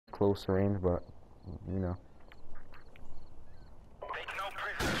close range, but you know. Take no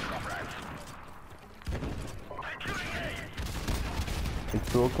prisoners, comrades. Securing A.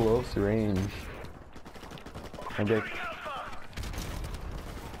 It's so close range. I get. Securing Alpha.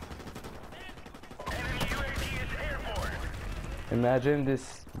 Enemy UAV is airborne. Imagine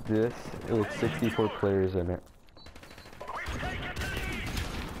this with 64 players in it. We've taken the lead.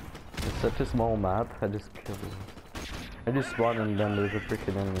 It's such a small map. I just killed him. I just spawned and then there's a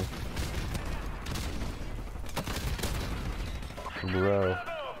freaking enemy. Bro,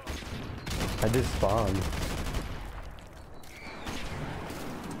 I just spawned.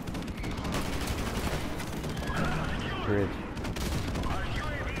 Bridge. Our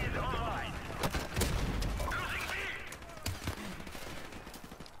UAV is online. Losing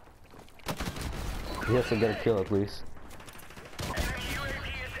B. He has to get a kill at least. Enemy UAV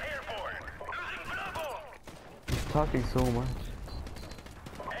is airborne. Losing Bravo. He's talking so much.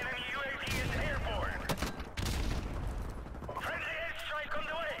 Enemy UAV is airborne. Friendly airstrike on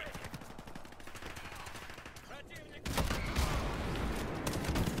the way.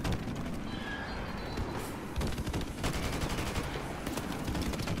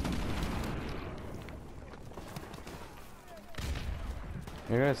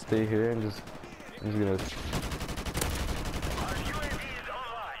 You're gonna stay here and just. I'm just gonna. Our UAV is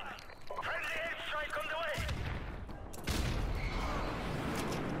online. Friendly airstrike on the way.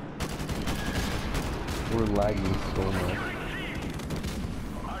 We're lagging so much. Securing C.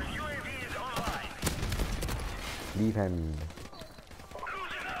 Our UAV is online. Leave him.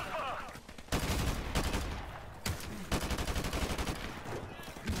 Losing Alpha.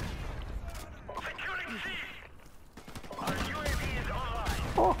 Securing C. Our UAV is online.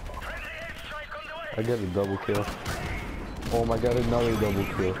 Oh! Friendly airstrike on the way. I get a double kill. Oh my god, another double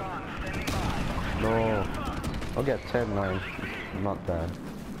kill. Recon standing by. No. I'll get 10-9. Not bad.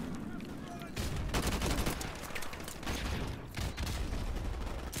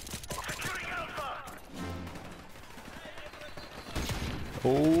 Securing Alpha.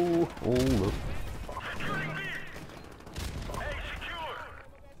 Oh, look. Securing B. A secure.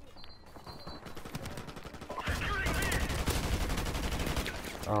 Securing B.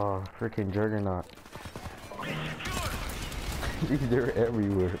 Oh, freaking juggernaut. B secure. They're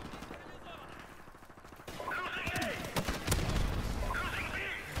everywhere. Losing A. Losing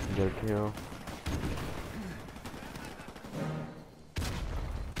B. Get a kill.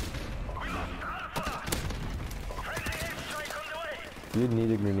 We lost Alpha. Friendly airstrike on the way. You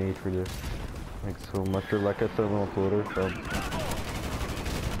need a grenade for this. Like so much, or like a thermal floater from. Makes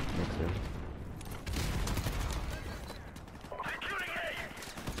sense. Securing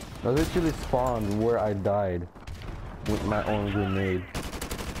A. I literally spawned where I died with my own grenade.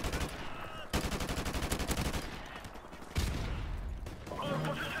 All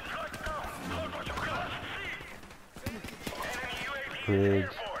positions locked down. Hold what you cannot see. Enemy UAV is Bridge.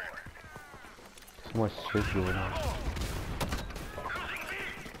 airborne. So much shit going on. Losing B.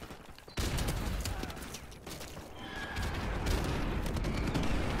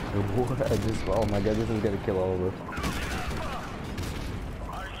 What? I just. Oh my god, this is gonna kill all of us.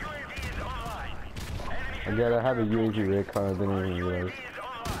 Our UAV is online. Enemy I gotta have a UAV recon, I didn't even UAV realize. is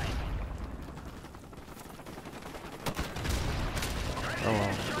online. Oh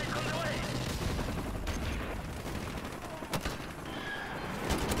wow. Strike on the way.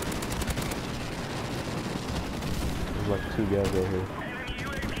 There's like 2 guys right here. Enemy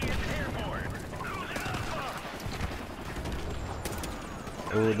UAV is airborne. Losing Alpha.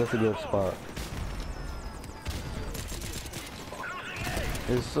 Oh, that's a good spot.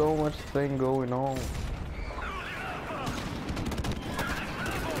 There's so much thing going on.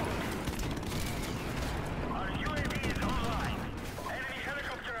 Our UAV is online. Enemy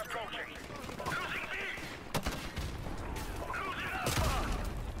helicopter approaching. Losing B. Losing Alpha.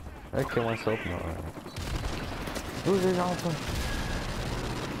 I kill myself now. Losing Alpha.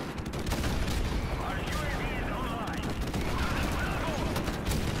 Our UAV is online.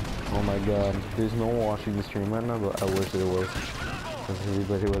 Oh my god, there's no one watching the stream right now, but I wish there was. Because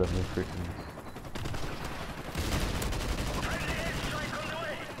everybody would have been freaking. Friendly airstrike on the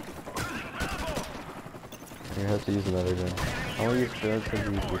way. Losing Bravo. You have to use another gun. I want to use guns because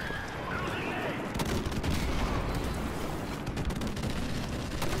use this one.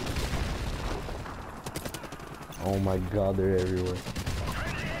 Oh my god, they're everywhere.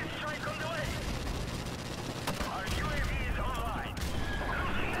 Friendly airstrike on the way. Our UAV is online.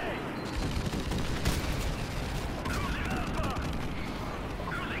 Losing Alpha.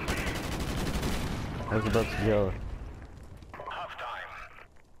 Losing B. I was about to go. Half time.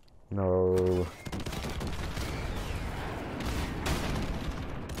 No.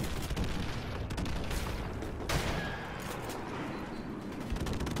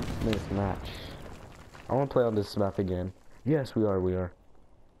 This match. I want to play on this map again. Yes, we are. Domination.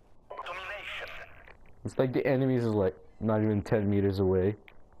 It's like the enemies is like not even 10 meters away.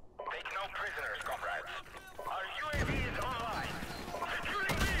 Take no prisoners, comrades. Our UAV is online.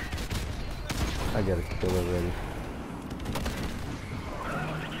 Securing me. I gotta kill already.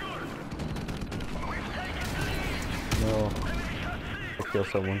 Secure. We've taken the lead. No. Enemy shot I'll kill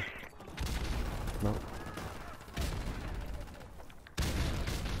someone. No.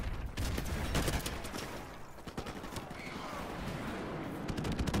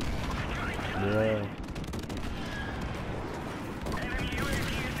 Yeah. Enemy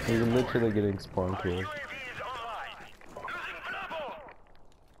UAV is You're literally getting spawn Our killed. UAV is online. Losing Bravo.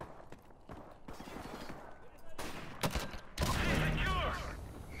 Secure. Enemy has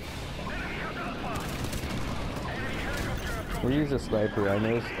Alpha. Enemy helicopter approaching. We use a sniper. I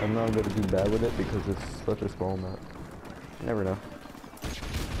know I'm not gonna do bad with it because it's such a small map. You never know.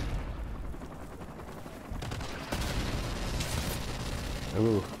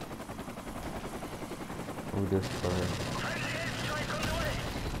 Ooh. Ooh, this fire. Friendly airstrike on the way.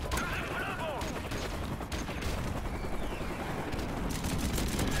 Losing Bravo.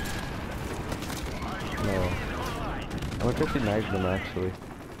 Our UAV No. is online. I'm gonna try to knife them actually.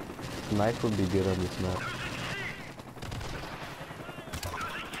 Knife would be good on this map.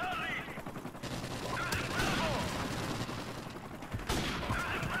 Losing Charlie. Losing Bravo.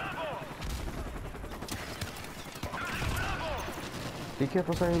 Losing Bravo. Losing Bravo. Be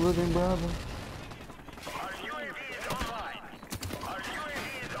careful, sorry, losing Bravo. Our UAV is online. Our UAV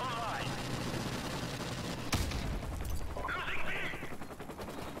is online. Losing B.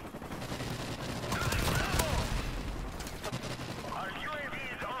 Losing Bravo. Our UAV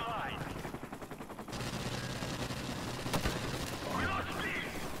is online. We lost B.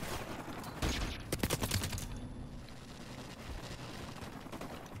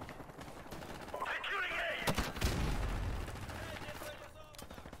 Securing A.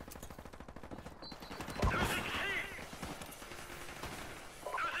 Losing C.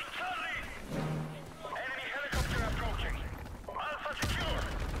 Losing Charlie. Enemy helicopter approaching. Alpha secure.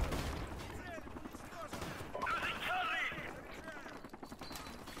 Losing Charlie.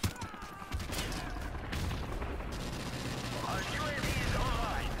 Our UAV is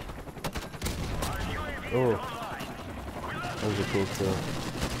online. Our UAV Oh. is online. We lost That was a cool kill.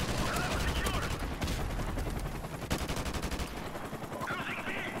 Bravo secure. Losing B.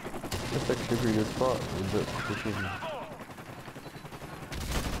 That's actually a pretty good spot. With the freaking... Bravo.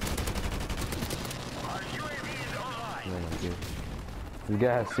 Our UAV is online. Oh my god. This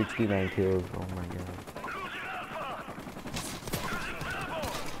guy has 69 kills. Oh my god. Losing Alpha. Losing Bravo.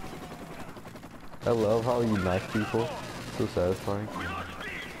 I love how you knife people. So satisfying. We lost B.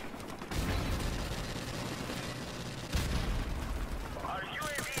 Our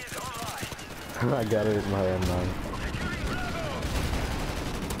UAV is online. I got it with my M9. Securing Bravo.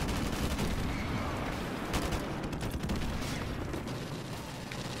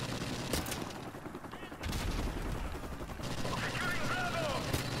 Securing Bravo.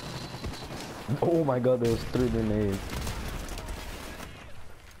 Oh my god, there was 3 grenades.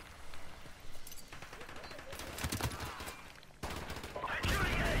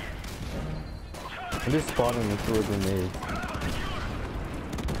 Securing A. I'm just spawning with 4 grenades.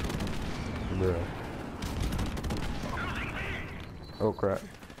 Bruh. Oh crap.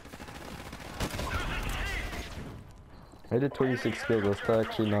 I did 26 kills, that's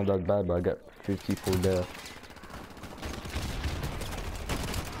actually not that bad, but I got 54 deaths.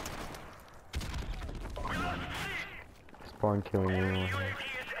 Spawn killing Enemy anyone. UAV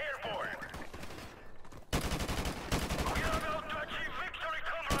is airborne. We are about to achieve victory,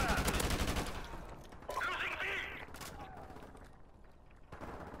 comrades. Losing B.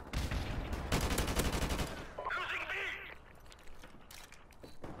 Losing B.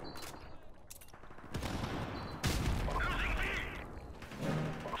 Losing B.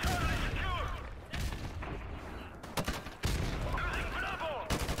 Charlie secure. Losing Bravo.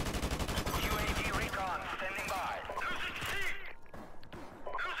 UAV recon standing by. Losing C.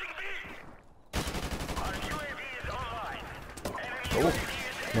 Losing B. Our UAV is online. Enemy Oh, UAV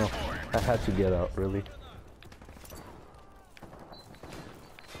is no. airborne. I had to get out, really.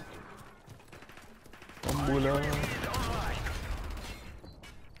 Ambulance. Is online.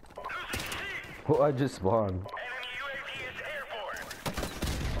 Losing C. Oh, I just spawned. Enemy UAV is airborne.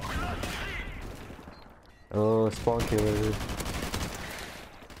 We lost C. Oh, spawn killer. Losing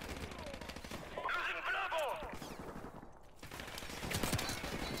Bravo.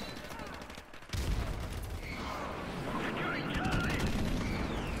 Securing Charlie.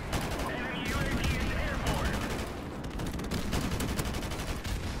 Enemy UAV is airborne.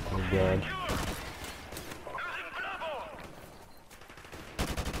 god. Losing Bravo!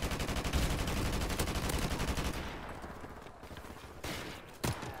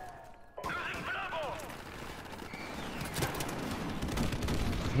 Losing Bravo!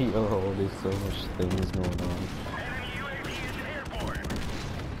 Yo, there's so much things going on. Enemy UAV is airborne.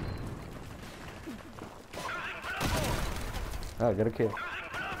 Losing Bravo! Ah, I got a kill. Losing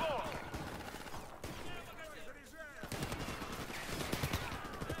Bravo!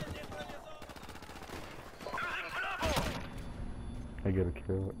 Losing Bravo! I got a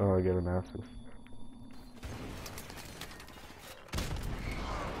kill. Oh, I got an assist.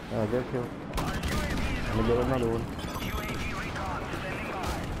 Oh, I got a kill. Our UAV is I'm gonna get another one. UAV recon standing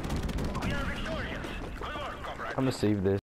by. We are victorious. Good work, comrade. I'm gonna save this.